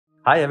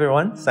Hi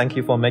everyone, thank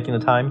you for making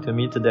the time to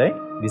meet today.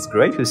 It's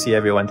great to see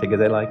everyone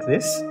together like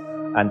this.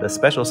 And a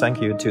special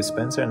thank you to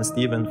Spencer and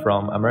Stephen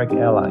from American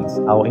Airlines,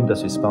 our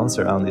industry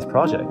sponsor on this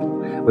project.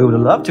 We would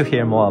love to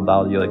hear more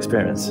about your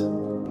experience.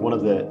 One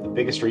of the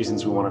biggest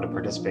reasons we wanted to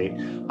participate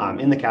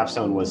in the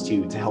Capstone was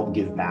to help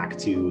give back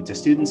to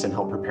students and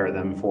help prepare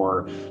them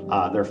for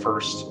their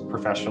first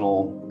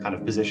professional kind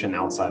of position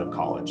outside of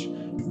college.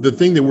 The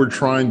thing that we're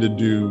trying to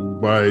do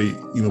by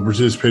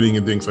participating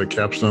in things like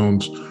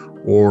Capstones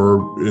or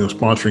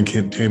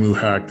sponsoring Tamu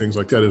Hack, things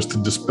like that, is to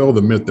dispel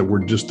the myth that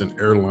we're just an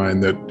airline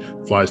that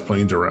flies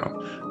planes around.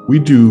 We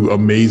do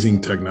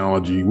amazing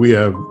technology. We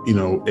have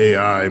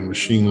AI,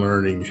 machine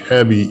learning,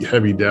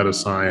 heavy data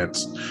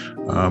science.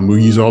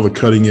 We use all the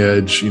cutting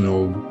edge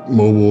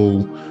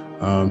mobile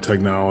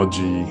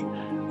technology.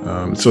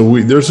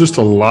 So there's just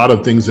a lot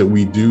of things that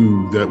we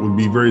do that would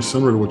be very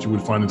similar to what you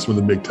would find in some of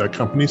the big tech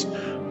companies.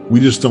 We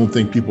just don't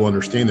think people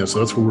understand that. So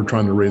that's what we're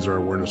trying to raise our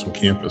awareness on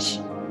campus.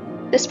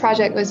 This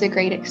project was a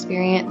great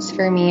experience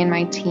for me and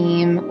my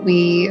team.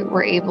 We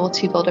were able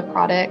to build a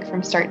product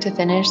from start to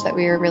finish that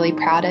we were really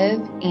proud of.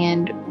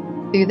 And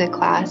through the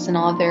class and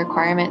all of the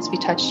requirements, we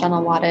touched on a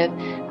lot of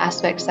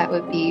aspects that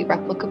would be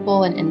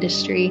replicable in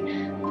industry,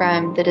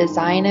 from the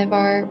design of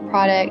our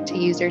product to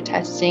user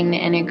testing, the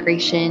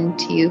integration,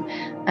 to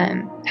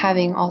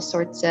having all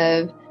sorts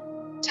of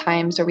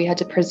times where we had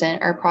to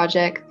present our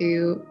project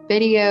through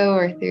video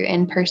or through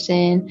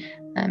in-person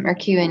or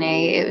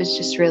Q&A. It was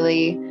just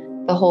really,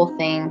 the whole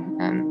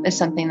thing is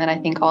something that I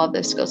think all of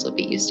those skills will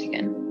be used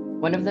again.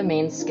 One of the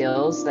main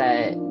skills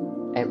that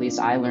at least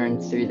I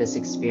learned through this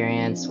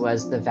experience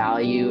was the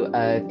value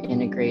of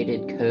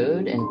integrated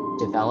code and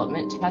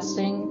development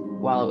testing.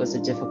 While it was a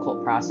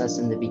difficult process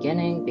in the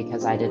beginning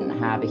because I didn't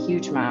have a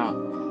huge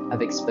amount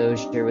of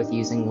exposure with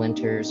using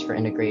linters for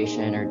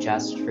integration or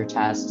just for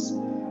tests,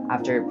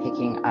 after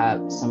picking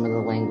up some of the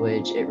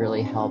language, it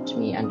really helped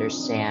me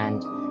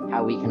understand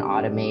how we can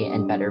automate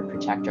and better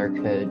protect our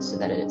code so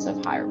that it's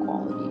of higher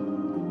quality.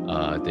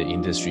 The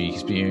industry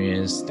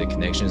experience, the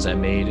connections I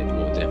made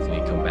will definitely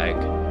come back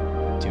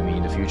to me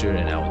in the future,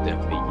 and I will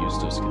definitely use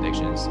those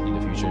connections in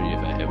the future if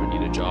I ever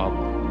need a job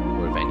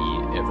or if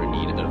I ever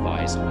need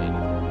advice on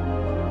anything.